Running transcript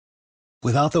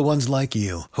Without the ones like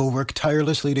you, who work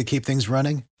tirelessly to keep things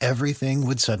running, everything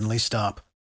would suddenly stop.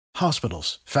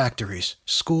 Hospitals, factories,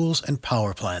 schools, and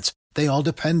power plants, they all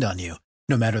depend on you.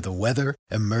 No matter the weather,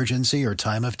 emergency, or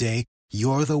time of day,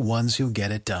 you're the ones who get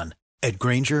it done. At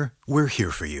Grainger, we're here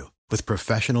for you with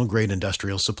professional-grade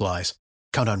industrial supplies.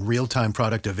 Count on real-time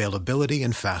product availability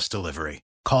and fast delivery.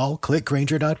 Call,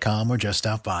 clickgrainger.com, or just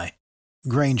stop by.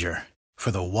 Grainger, for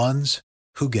the ones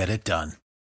who get it done.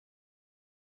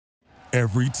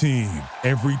 Every team,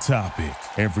 every topic,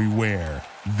 everywhere.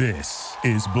 This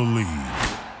is Believe.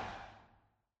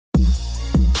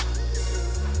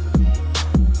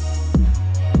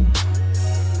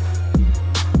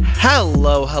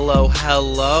 Hello,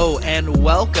 and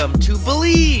welcome to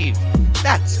Believe.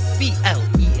 That's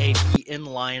B-L-E-A-V in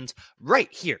Lions, right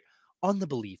here on the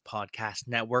Believe Podcast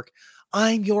Network.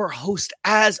 I'm your host,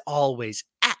 as always,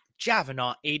 at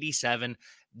Javanaugh87,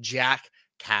 Jack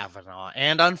Kavanaugh.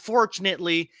 And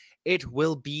unfortunately, it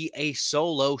will be a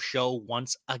solo show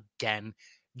once again.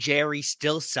 Jerry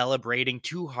still celebrating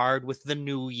too hard with the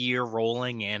new year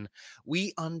rolling in.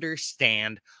 We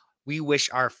understand. We wish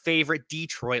our favorite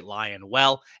Detroit Lion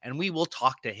well, and we will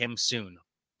talk to him soon.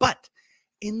 But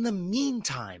in the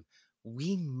meantime,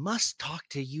 we must talk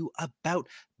to you about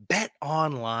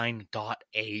betonline.ag.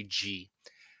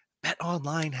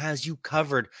 BetOnline has you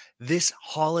covered this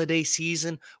holiday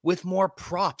season with more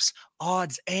props,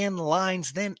 odds, and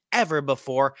lines than ever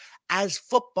before as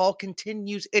football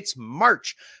continues its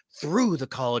march through the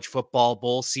college football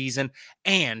bowl season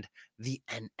and the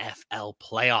NFL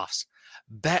playoffs.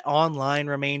 BetOnline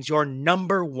remains your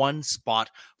number one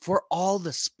spot for all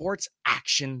the sports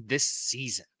action this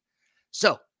season.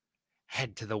 So,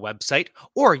 head to the website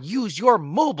or use your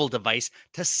mobile device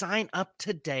to sign up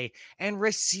today and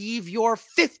receive your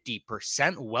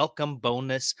 50% welcome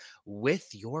bonus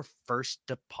with your first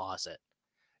deposit.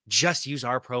 Just use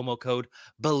our promo code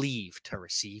BELIEVE to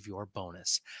receive your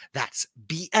bonus. That's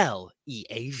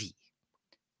BLEAV.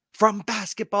 From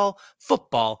basketball,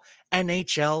 football,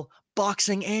 NHL,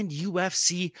 boxing, and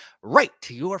UFC, right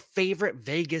to your favorite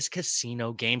Vegas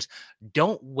casino games.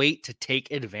 Don't wait to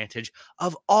take advantage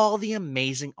of all the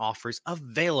amazing offers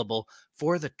available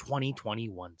for the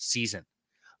 2021 season.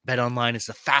 BetOnline is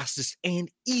the fastest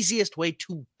and easiest way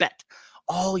to bet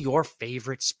all your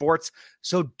favorite sports,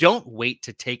 so don't wait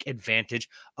to take advantage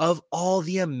of all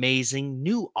the amazing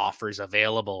new offers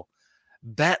available.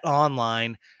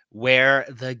 BetOnline, where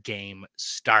the game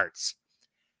starts.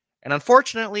 And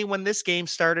unfortunately, when this game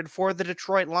started for the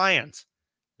Detroit Lions,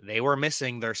 they were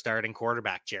missing their starting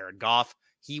quarterback, Jared Goff.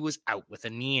 He was out with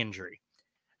a knee injury.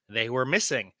 They were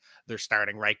missing their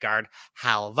starting right guard,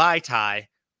 Hal Vaitai,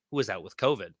 who was out with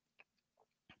COVID.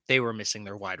 They were missing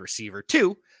their wide receiver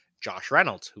 2, Josh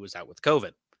Reynolds, who was out with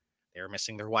COVID. They were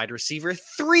missing their wide receiver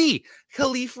 3,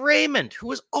 Khalif Raymond, who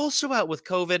was also out with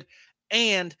COVID.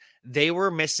 And they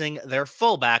were missing their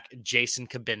fullback, Jason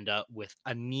Cabinda, with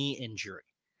a knee injury.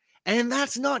 And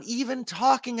that's not even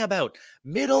talking about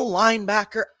middle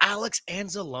linebacker Alex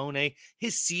Anzalone.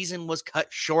 His season was cut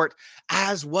short,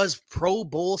 as was Pro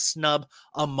Bowl snub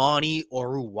Amani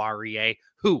Oruwariye,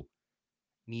 who,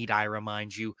 need I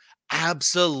remind you,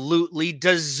 absolutely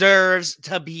deserves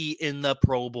to be in the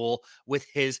Pro Bowl with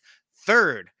his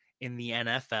third in the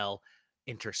NFL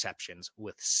interceptions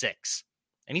with 6.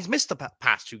 And he's missed the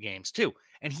past 2 games too.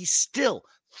 And he's still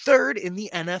third in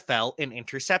the NFL in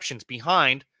interceptions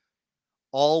behind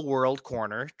all-world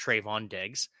corner Trayvon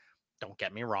Diggs. Don't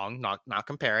get me wrong, not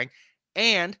comparing.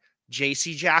 And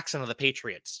J.C. Jackson of the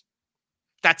Patriots.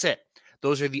 That's it.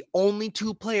 Those are the only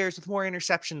 2 players with more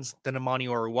interceptions than Amani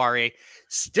Oruwariye.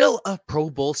 Still a Pro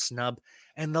Bowl snub.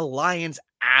 And the Lions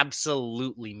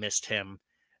absolutely missed him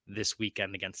this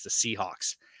weekend against the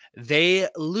Seahawks. They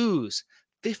lose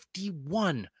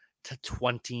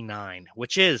 51-29,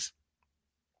 which is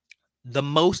the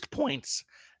most points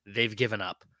they've given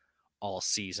up all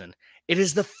season. It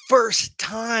is the first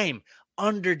time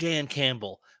under Dan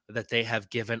Campbell that they have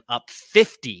given up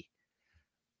 50.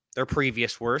 Their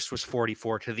previous worst was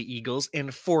 44 to the Eagles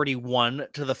and 41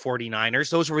 to the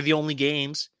 49ers. Those were the only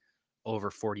games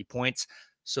over 40 points.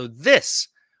 So this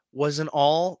was an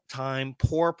all-time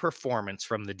poor performance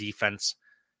from the defense.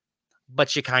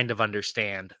 But you kind of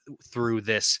understand through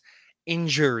this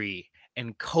injury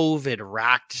and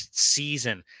COVID-racked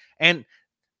season. And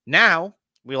now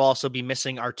we'll also be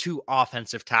missing our 2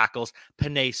 offensive tackles,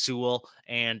 Penei Sewell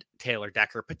and Taylor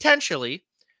Decker. Potentially,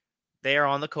 they are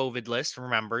on the COVID list.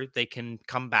 Remember, they can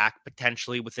come back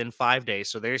potentially within 5 days.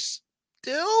 So there's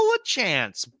still a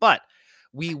chance. But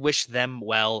we wish them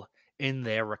well in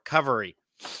their recovery.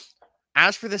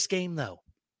 As for this game, though,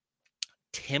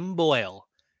 Tim Boyle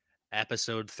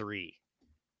Episode 3.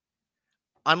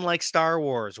 Unlike Star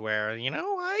Wars, where,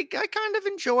 I kind of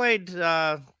enjoyed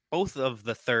both of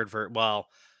the well,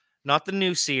 not the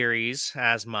new series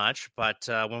as much, but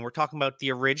when we're talking about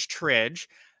the Tridge,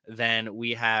 then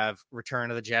we have Return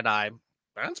of the Jedi.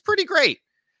 That's pretty great.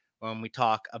 When we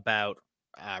talk about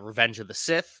Revenge of the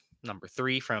Sith, number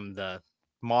 3 from the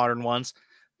modern ones,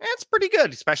 it's pretty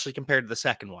good, especially compared to the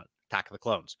second one, Attack of the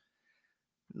Clones.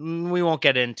 We won't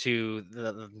get into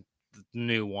the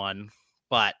new one,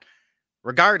 but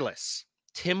regardless,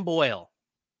 Tim Boyle,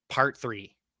 part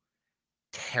 3,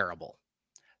 terrible.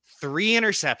 3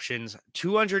 interceptions,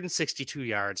 262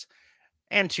 yards,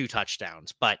 and 2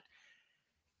 touchdowns. But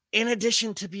in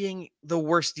addition to being the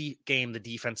worst game the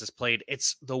defense has played,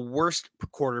 it's the worst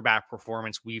quarterback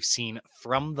performance we've seen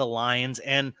from the Lions.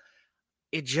 And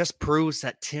it just proves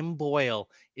that Tim Boyle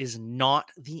is not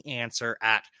the answer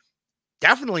at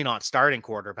definitely not starting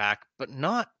quarterback, but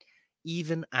not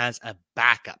even as a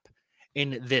backup,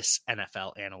 in this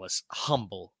NFL analyst's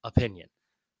humble opinion.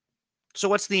 So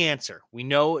what's the answer? We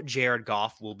know Jared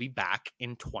Goff will be back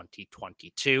in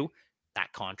 2022.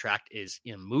 That contract is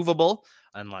immovable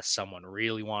unless someone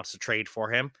really wants to trade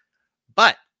for him.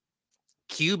 But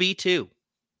QB2,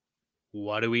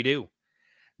 what do?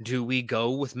 Do we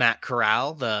go with Matt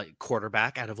Corral, the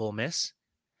quarterback out of Ole Miss?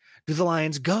 Do the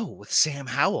Lions go with Sam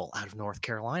Howell out of North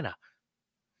Carolina?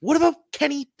 What about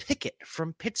Kenny Pickett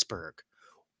from Pittsburgh?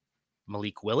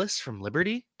 Malik Willis from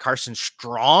Liberty? Carson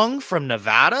Strong from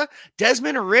Nevada?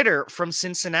 Desmond Ridder from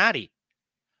Cincinnati?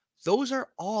 Those are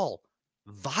all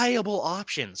viable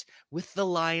options with the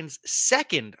Lions'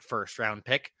 second first-round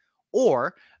pick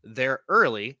or their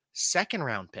early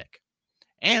second-round pick.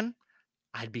 And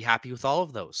I'd be happy with all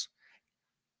of those.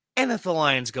 And if the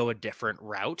Lions go a different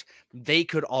route, they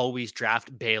could always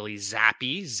draft Bailey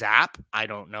Zappi. I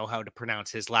don't know how to pronounce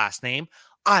his last name.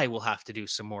 I will have to do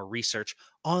some more research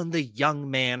on the young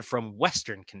man from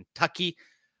Western Kentucky.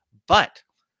 But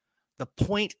the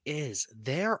point is,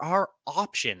 there are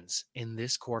options in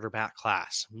this quarterback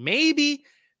class. Maybe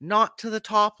not to the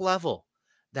top level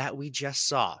that we just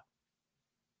saw.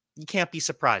 You can't be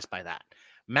surprised by that.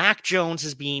 Mac Jones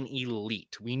is being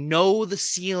elite. We know the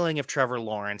ceiling of Trevor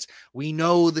Lawrence. We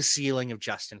know the ceiling of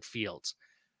Justin Fields.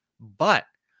 But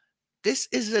this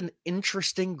is an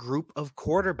interesting group of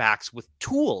quarterbacks with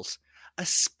tools,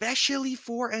 especially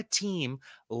for a team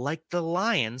like the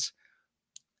Lions,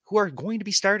 who are going to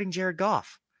be starting Jared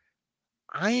Goff.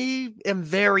 I am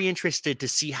very interested to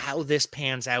see how this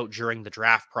pans out during the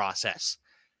draft process.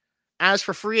 As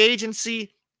for free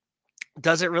agency,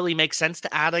 does it really make sense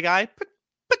to add a guy?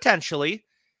 Potentially,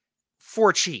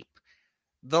 for cheap.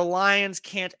 The Lions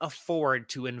can't afford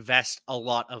to invest a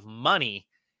lot of money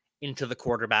into the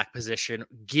quarterback position,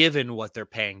 given what they're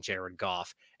paying Jared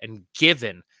Goff, and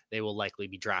given they will likely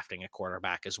be drafting a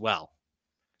quarterback as well.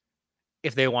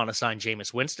 If they want to sign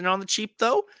Jameis Winston on the cheap,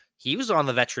 though, he was on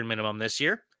the veteran minimum this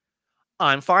year.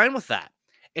 I'm fine with that.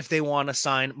 If they want to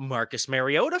sign Marcus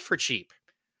Mariota for cheap,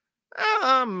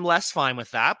 I'm less fine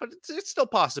with that, but it's still a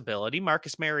possibility.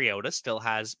 Marcus Mariota still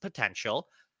has potential.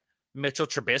 Mitchell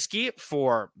Trubisky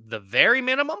for the very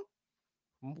minimum,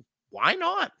 why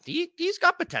not? He's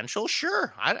got potential,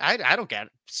 sure. I don't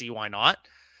see why not.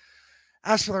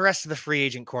 As for the rest of the free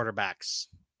agent quarterbacks,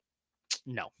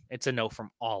 no, it's a no from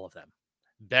all of them.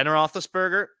 Ben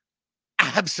Roethlisberger,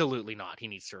 absolutely not. He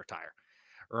needs to retire.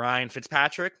 Ryan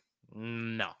Fitzpatrick,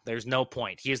 no, there's no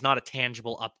point. He is not a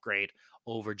tangible upgrade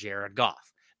over Jared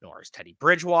Goff, nor is Teddy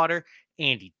Bridgewater,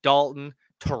 Andy Dalton,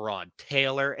 Tyrod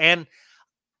Taylor, and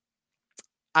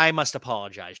I must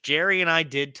apologize. Jerry and I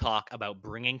did talk about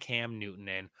bringing Cam Newton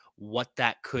in, what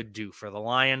that could do for the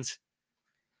Lions.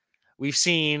 We've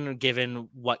seen, given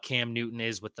what Cam Newton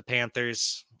is with the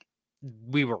Panthers,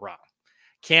 we were wrong.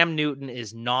 Cam Newton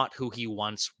is not who he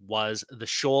once was. The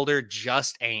shoulder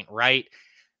just ain't right.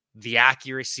 The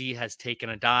accuracy has taken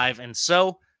a dive, and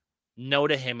so no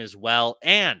to him as well.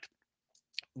 And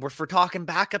we're for talking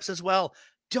backups as well.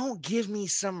 Don't give me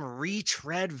some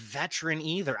retread veteran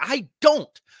either. I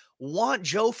don't want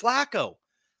Joe Flacco.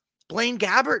 Blaine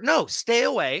Gabbert, no, stay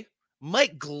away.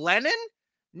 Mike Glennon,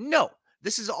 no.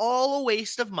 This is all a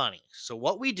waste of money. So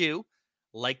what we do,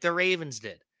 like the Ravens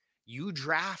did, you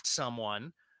draft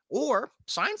someone or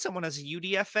sign someone as a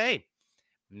UDFA.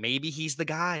 Maybe he's the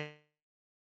guy.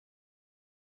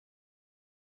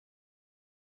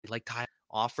 Like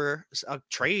offer a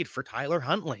trade for Tyler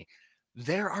Huntley.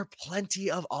 There are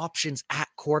plenty of options at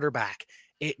quarterback.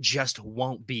 It just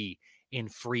won't be in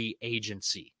free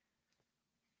agency.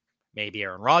 Maybe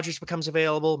Aaron Rodgers becomes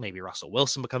available. Maybe Russell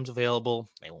Wilson becomes available.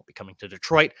 They won't be coming to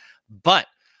Detroit. But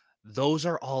Those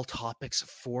are all topics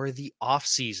for the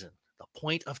offseason. The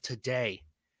point of today,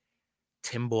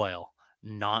 Tim Boyle,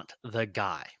 not the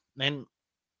guy. And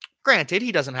granted,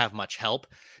 he doesn't have much help.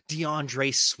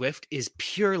 DeAndre Swift is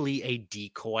purely a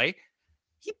decoy.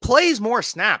 He plays more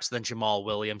snaps than Jamal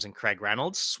Williams and Craig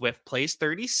Reynolds. Swift plays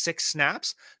 36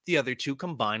 snaps. The other two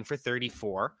combined for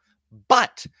 34.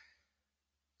 But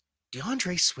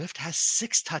DeAndre Swift has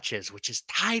 6 touches, which is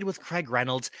tied with Craig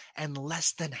Reynolds and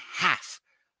less than half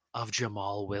of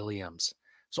Jamal Williams.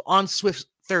 So on Swift's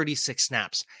 36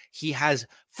 snaps, he has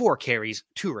 4 carries,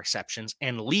 2 receptions,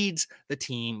 and leads the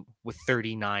team with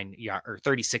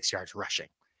 36 yards rushing.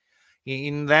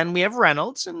 And then we have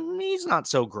Reynolds, and he's not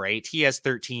so great. He has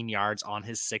 13 yards on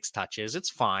his 6 touches. It's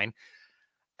fine.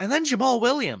 And then Jamal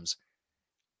Williams,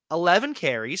 11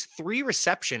 carries, 3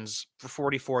 receptions for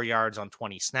 44 yards on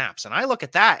 20 snaps. And I look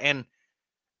at that, and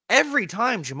every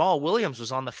time Jamal Williams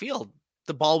was on the field,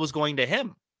 the ball was going to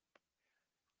him.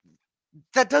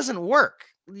 That doesn't work.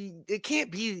 It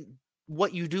can't be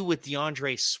what you do with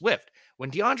DeAndre Swift.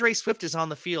 When DeAndre Swift is on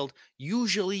the field,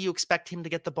 usually you expect him to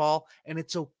get the ball, and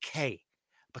it's okay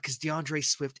because DeAndre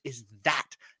Swift is that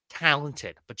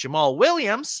talented. But Jamal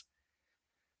Williams,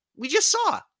 we just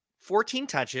saw 14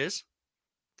 touches,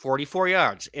 44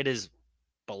 yards. It is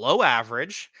below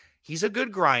average. He's a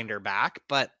good grinder back,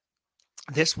 but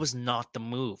this was not the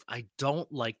move. I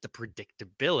don't like the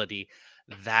predictability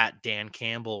that Dan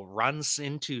Campbell runs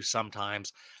into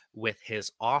sometimes with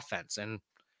his offense. And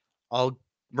I'll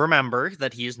remember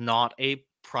that he is not a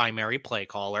primary play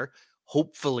caller.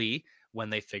 Hopefully, when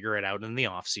they figure it out in the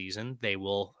offseason, they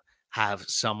will have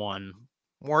someone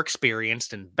more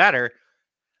experienced and better.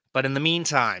 But in the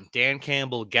meantime, Dan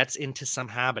Campbell gets into some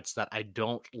habits that I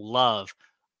don't love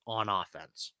on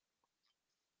offense.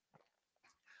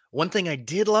 One thing I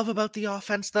did love about the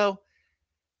offense, though,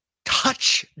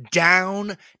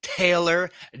 touchdown Taylor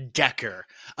Decker,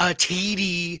 a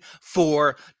TD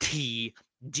for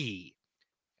TD.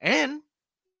 And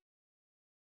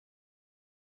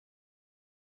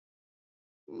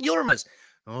you'll remember,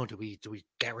 do we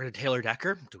get rid of Taylor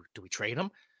Decker? Do we trade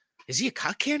him? Is he a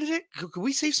cut candidate? Could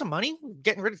we save some money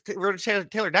getting rid of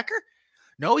Taylor Decker?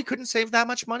 No, he couldn't save that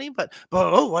much money, but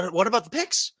what about the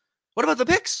picks? What about the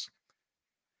picks?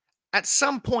 At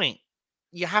some point,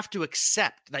 you have to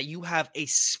accept that you have a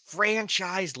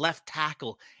franchise left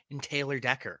tackle in Taylor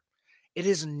Decker. It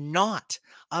is not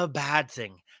a bad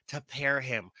thing to pair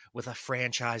him with a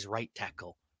franchise right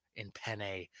tackle in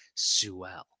Penei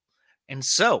Sewell. And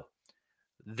so,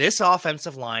 this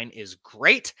offensive line is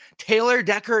great. Taylor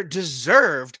Decker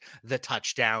deserved the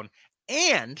touchdown.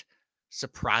 And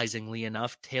surprisingly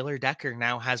enough, Taylor Decker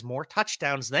now has more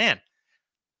touchdowns than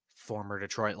former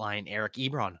Detroit Lion Eric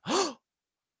Ebron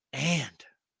and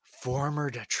former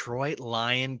Detroit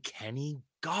Lion Kenny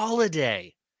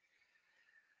Golladay.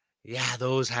 Yeah,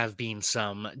 those have been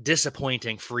some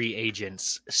disappointing free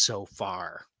agents so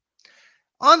far.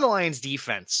 On the Lions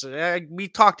defense, we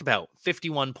talked about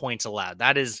 51 points allowed.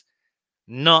 That is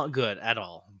not good at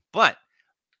all. But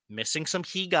missing some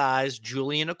key guys,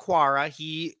 Julian Okwara,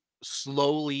 he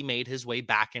slowly made his way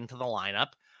back into the lineup.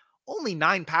 Only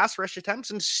 9 pass rush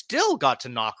attempts and still got to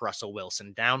knock Russell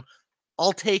Wilson down.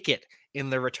 I'll take it in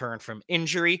the return from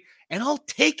injury, and I'll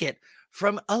take it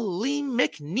from Alim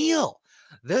McNeill.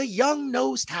 The young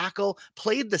nose tackle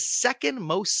played the second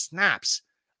most snaps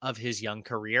of his young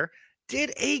career,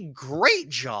 did a great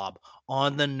job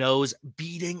on the nose,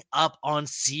 beating up on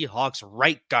Seahawks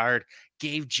right guard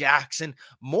Gabe Jackson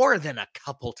more than a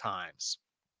couple times.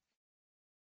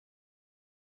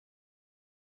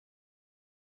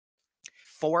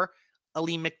 For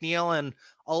Alim McNeill, and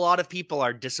a lot of people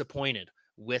are disappointed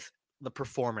with the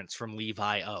performance from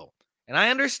Levi O. And I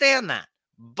understand that,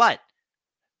 but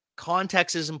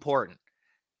context is important.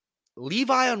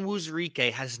 Levi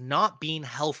Onwuzurike has not been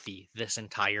healthy this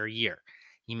entire year.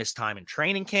 He missed time in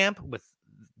training camp with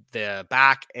the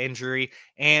back injury,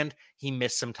 and he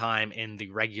missed some time in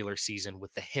the regular season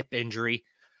with the hip injury.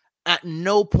 At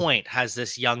no point has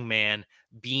this young man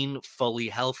been fully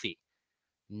healthy.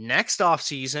 Next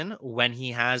offseason, when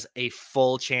he has a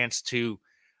full chance to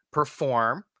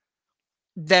perform,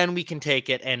 then we can take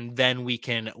it, and then we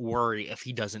can worry if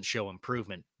he doesn't show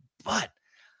improvement. But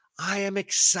I am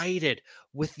excited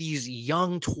with these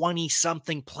young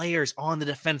 20-something players on the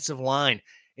defensive line,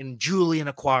 in Julian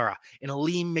Okwara, in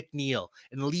Alim McNeill,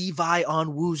 in Levi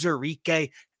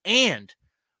Onwuzurike, and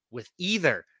with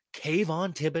either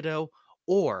Kayvon Thibodeaux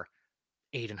or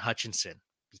Aiden Hutchinson,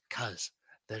 because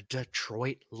the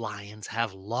Detroit Lions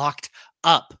have locked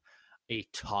up a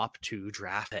top 2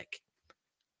 draft pick.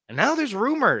 And now there's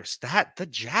rumors that the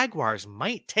Jaguars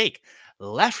might take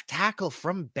left tackle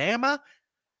from Bama,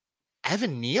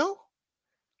 Evan Neal.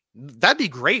 That'd be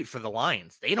great for the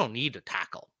Lions. They don't need a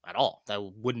tackle at all. That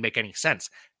wouldn't make any sense.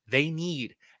 They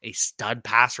need a stud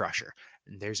pass rusher.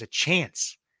 And there's a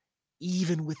chance,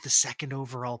 even with the second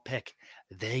overall pick,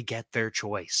 they get their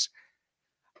choice.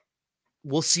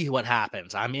 We'll see what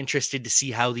happens. I'm interested to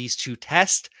see how these two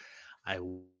test. I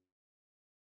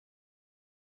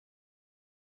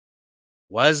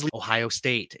was Ohio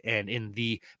State and in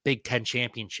the Big Ten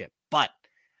championship, but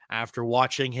after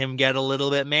watching him get a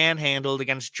little bit manhandled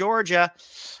against Georgia,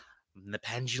 the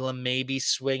pendulum may be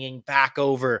swinging back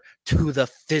over to the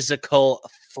physical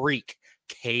freak,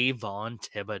 Kayvon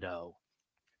Thibodeaux.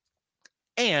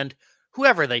 And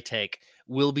whoever they take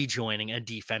will be joining a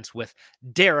defense with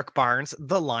Derek Barnes,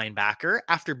 the linebacker.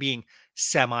 After being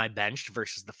semi-benched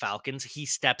versus the Falcons, he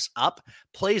steps up,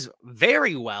 plays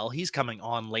very well. He's coming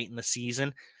on late in the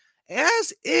season,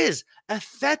 as is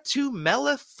Efetu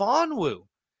Melifonwu,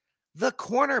 the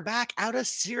cornerback out of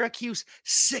Syracuse,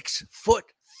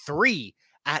 6'3"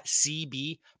 at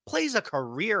CB, plays a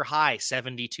career-high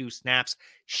 72 snaps,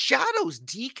 shadows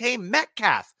DK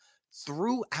Metcalf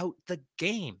throughout the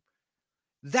game.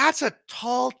 That's a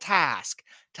tall task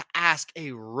to ask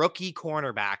a rookie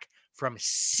cornerback from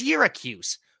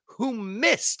Syracuse, who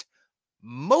missed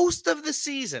most of the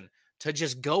season, to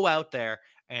just go out there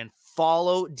and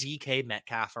follow DK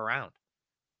Metcalf around.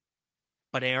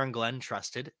 But Aaron Glenn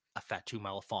trusted Efetu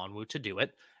Melifonwu to do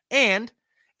it, and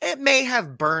it may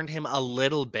have burned him a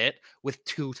little bit with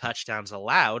 2 touchdowns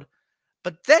allowed,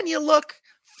 but then you look,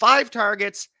 5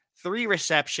 targets, 3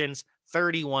 receptions,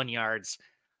 31 yards.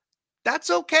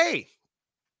 That's okay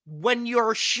when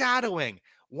you're shadowing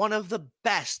one of the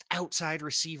best outside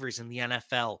receivers in the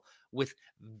NFL with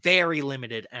very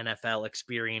limited NFL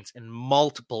experience and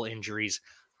multiple injuries.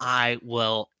 I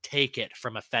will take it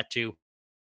from Efetu.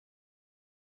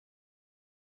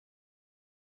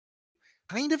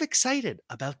 Kind of excited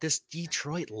about this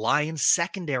Detroit Lions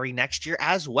secondary next year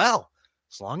as well.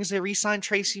 As long as they re-sign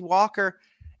Tracy Walker,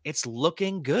 it's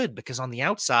looking good, because on the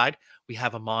outside, we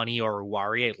have Amani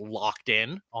Oruwariye locked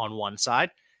in on one side.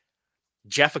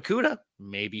 Jeff Okudah,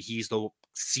 maybe he's the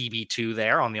CB2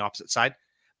 there on the opposite side.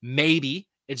 Maybe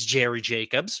it's Jerry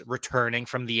Jacobs returning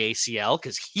from the ACL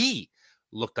because he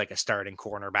looked like a starting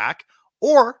cornerback.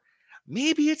 Or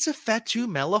maybe it's Efetu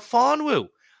Melifonwu.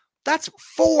 That's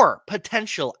 4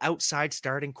 potential outside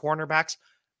starting cornerbacks.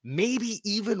 Maybe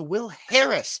even Will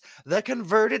Harris, the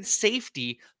converted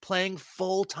safety, playing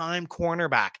full-time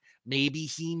cornerback. Maybe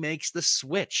he makes the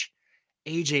switch.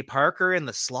 AJ Parker in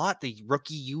the slot, the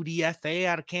rookie UDFA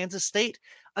out of Kansas State.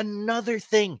 Another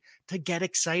thing to get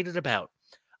excited about.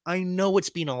 I know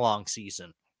it's been a long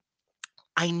season.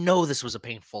 I know this was a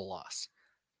painful loss.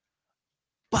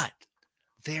 But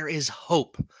there is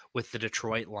hope with the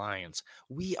Detroit Lions.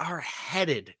 We are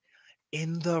headed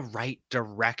in the right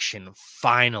direction,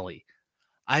 finally.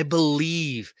 I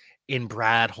believe in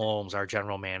Brad Holmes, our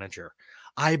general manager.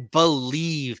 I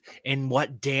believe in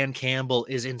what Dan Campbell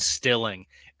is instilling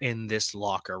in this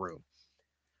locker room.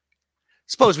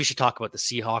 Suppose we should talk about the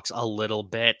Seahawks a little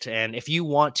bit. And if you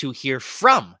want to hear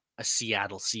from a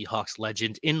Seattle Seahawks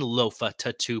legend in Lofa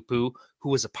Tatupu, who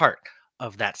was a part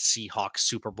of that Seahawks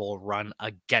Super Bowl run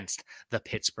against the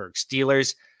Pittsburgh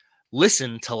Steelers,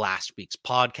 listen to last week's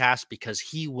podcast, because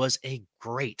he was a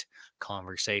great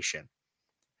conversation.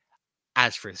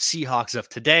 As for the Seahawks of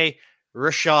today,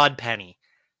 Rashad Penny,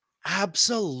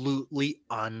 absolutely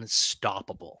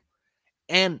unstoppable.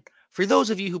 And for those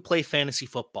of you who play fantasy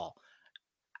football,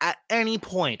 at any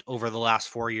point over the last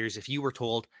 4 years, if you were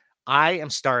told, I am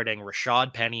starting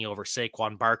Rashad Penny over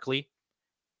Saquon Barkley,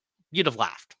 you'd have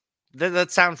laughed.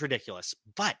 That sounds ridiculous,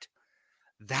 but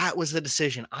that was the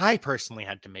decision I personally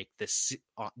had to make this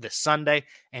Sunday,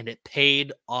 and it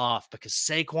paid off, because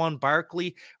Saquon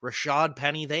Barkley, Rashad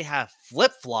Penny, they have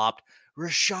flip-flopped.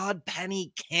 Rashad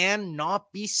Penny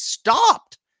cannot be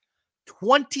stopped.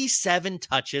 27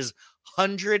 touches,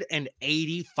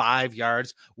 185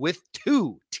 yards with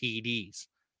 2 TDs.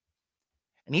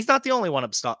 And he's not the only one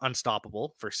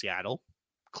unstoppable for Seattle.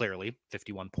 Clearly,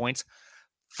 51 points.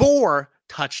 4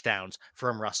 touchdowns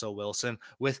from Russell Wilson,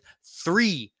 with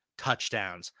 3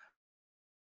 touchdowns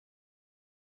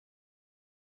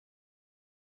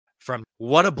from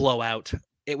what a blowout.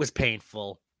 It was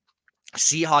painful.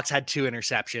 Seahawks had 2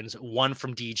 interceptions, one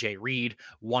from DJ Reed,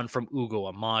 one from Ugo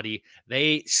Amadi.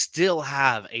 They still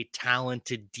have a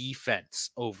talented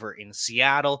defense over in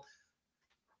Seattle.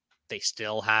 They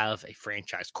still have a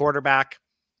franchise quarterback.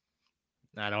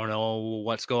 I don't know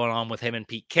what's going on with him and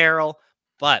Pete Carroll,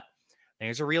 but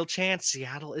there's a real chance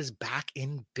Seattle is back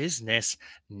in business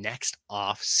next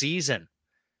off season.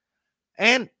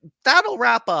 And that'll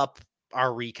wrap up our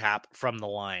recap from the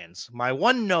Lions. My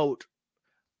one note,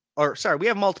 we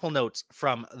have multiple notes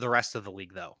from the rest of the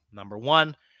league, though. Number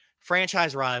one,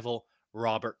 franchise rival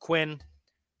Robert Quinn.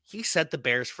 He set the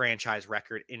Bears franchise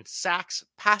record in sacks,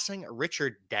 passing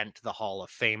Richard Dent, the Hall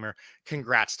of Famer.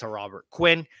 Congrats to Robert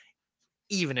Quinn,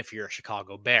 even if you're a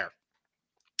Chicago Bear.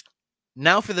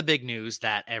 Now for the big news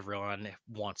that everyone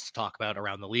wants to talk about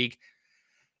around the league.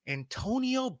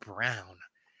 Antonio Brown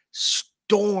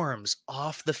storms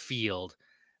off the field,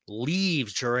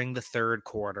 leaves during the third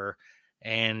quarter,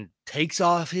 and takes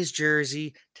off his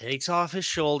jersey, takes off his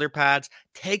shoulder pads,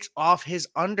 takes off his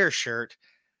undershirt,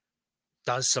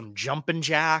 does some jumping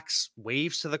jacks,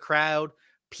 waves to the crowd,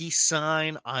 peace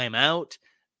sign, I'm out.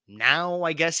 Now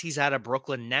I guess he's at a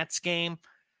Brooklyn Nets game.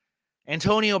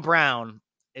 Antonio Brown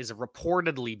is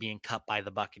reportedly being cut by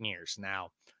the Buccaneers.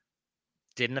 Now,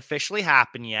 didn't officially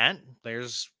happen yet.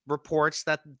 There's reports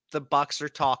that the Bucs are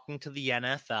talking to the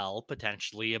NFL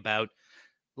potentially about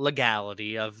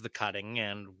legality of the cutting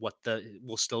and what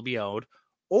will still be owed.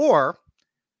 Or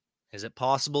is it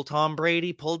possible Tom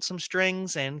Brady pulled some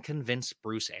strings and convinced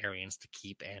Bruce Arians to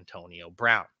keep Antonio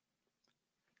Brown?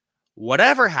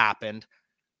 Whatever happened,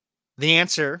 the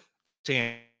answer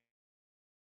to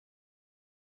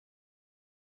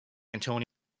Antonio,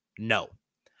 no.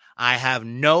 I have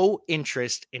no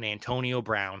interest in Antonio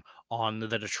Brown on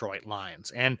the Detroit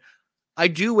Lions. And I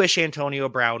do wish Antonio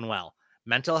Brown well.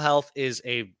 Mental health is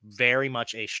very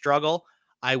much a struggle.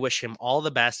 I wish him all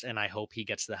the best, and I hope he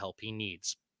gets the help he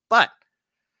needs. But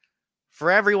for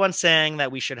everyone saying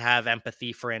that we should have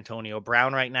empathy for Antonio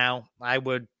Brown right now, I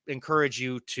would encourage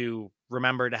you to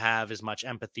remember to have as much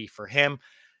empathy for him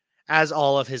as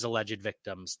all of his alleged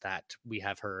victims that we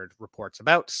have heard reports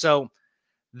about. So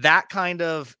that kind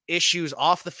of issues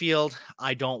off the field,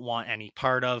 I don't want any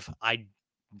part of. I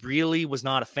really was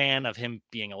not a fan of him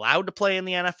being allowed to play in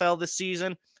the NFL this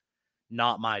season.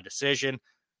 Not my decision.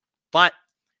 But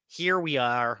here we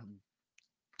are.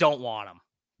 Don't want him.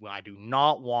 Well, I do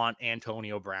not want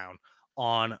Antonio Brown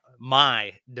on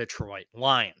my Detroit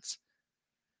Lions.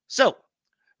 So,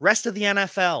 rest of the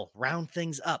NFL, round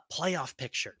things up. Playoff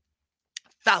picture.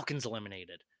 Falcons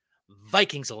eliminated.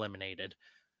 Vikings eliminated.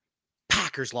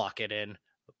 Packers lock it in.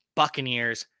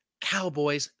 Buccaneers,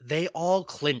 Cowboys, they all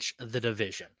clinch the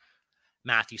division.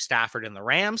 Matthew Stafford and the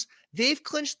Rams, they've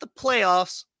clinched the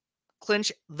playoffs,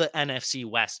 clinch the NFC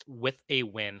West with a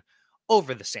win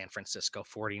over the San Francisco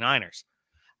 49ers.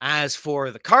 As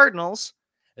for the Cardinals,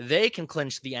 they can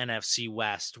clinch the NFC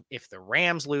West if the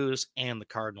Rams lose and the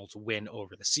Cardinals win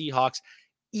over the Seahawks.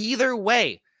 Either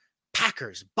way,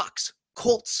 Packers, Bucks,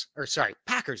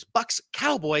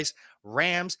 Cowboys,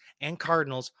 Rams, and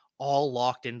Cardinals all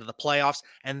locked into the playoffs.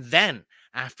 And then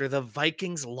after the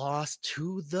Vikings lost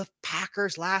to the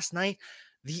Packers last night,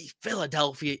 the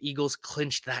Philadelphia Eagles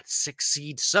clinched that 6th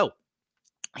seed. So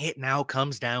it now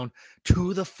comes down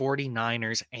to the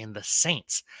 49ers and the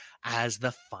Saints as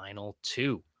the final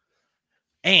two.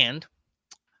 And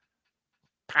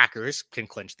Packers can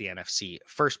clinch the NFC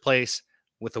first place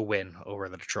with a win over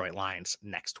the Detroit Lions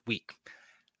next week.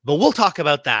 But we'll talk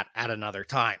about that at another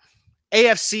time.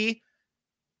 AFC,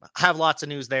 have lots of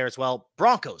news there as well.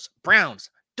 Broncos,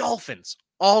 Browns, Dolphins,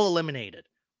 all eliminated.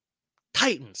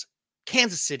 Titans,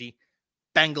 Kansas City,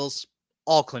 Bengals,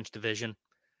 all clinch division.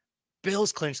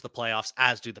 Bills clinch the playoffs,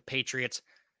 as do the Patriots.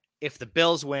 If the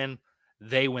Bills win,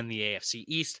 they win the AFC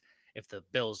East. If the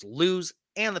Bills lose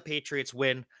and the Patriots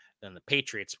win, then the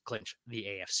Patriots clinch the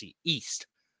AFC East.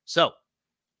 So,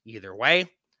 either way,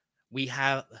 we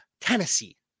have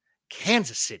Tennessee,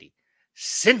 Kansas City,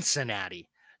 Cincinnati,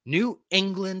 New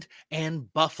England,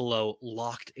 and Buffalo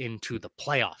locked into the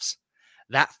playoffs.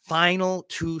 That final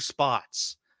two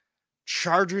spots,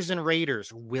 Chargers and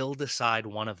Raiders, will decide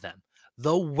one of them.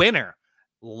 The winner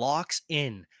locks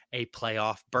in a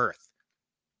playoff berth,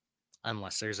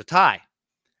 unless there's a tie.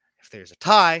 If there's a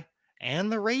tie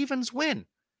and the Ravens win,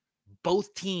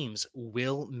 both teams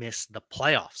will miss the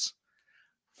playoffs.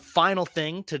 Final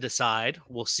thing to decide,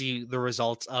 we'll see the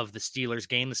results of the Steelers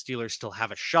game. The Steelers still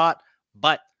have a shot,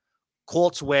 but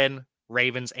Colts win,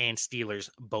 Ravens and Steelers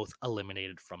both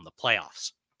eliminated from the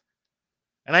playoffs.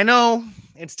 And I know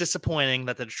it's disappointing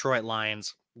that the Detroit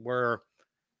Lions were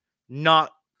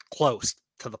not close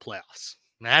to the playoffs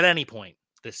at any point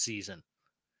this season.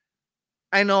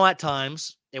 I know at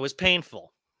times it was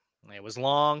painful. It was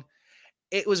long.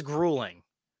 It was grueling.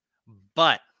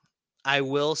 But I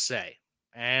will say,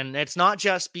 and it's not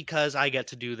just because I get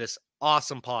to do this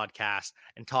awesome podcast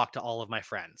and talk to all of my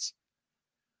friends.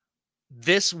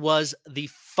 This was the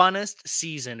funnest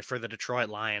season for the Detroit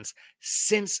Lions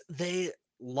since they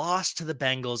lost to the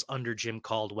Bengals under Jim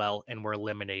Caldwell and were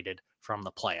eliminated from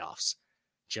the playoffs.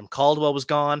 Jim Caldwell was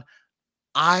gone.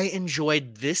 I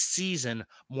enjoyed this season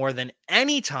more than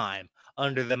any time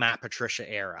under the Matt Patricia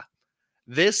era.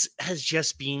 This has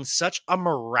just been such a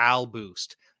morale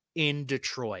boost in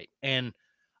Detroit. And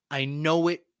I know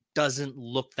it doesn't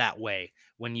look that way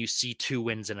when you see 2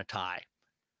 wins and a tie.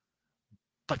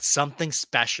 But something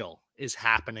special is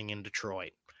happening in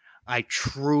Detroit. I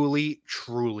truly,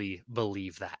 truly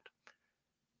believe that.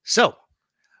 So,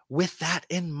 with that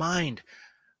in mind,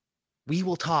 we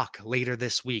will talk later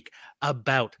this week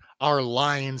about our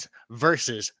Lions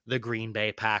versus the Green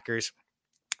Bay Packers.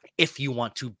 If you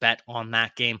want to bet on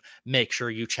that game, make sure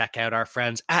you check out our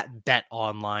friends at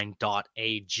betonline.ag.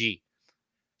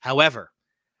 However,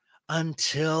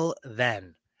 until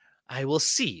then, I will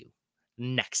see you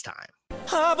next time.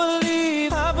 I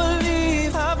believe.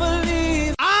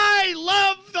 I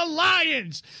love the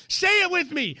Lions. Say it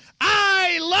with me.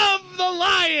 I love the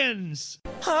Lions.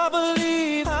 I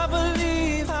believe.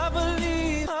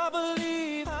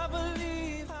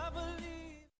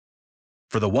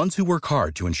 For the ones who work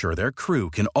hard to ensure their crew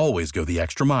can always go the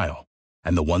extra mile,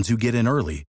 and the ones who get in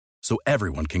early so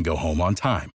everyone can go home on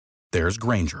time, there's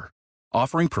Grainger,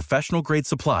 offering professional-grade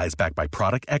supplies backed by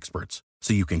product experts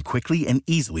so you can quickly and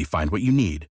easily find what you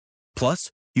need.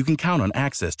 Plus, you can count on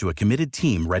access to a committed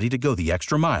team ready to go the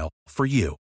extra mile for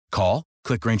you. Call,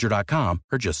 click Grainger.com,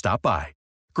 or just stop by.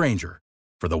 Grainger,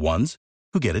 for the ones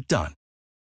who get it done.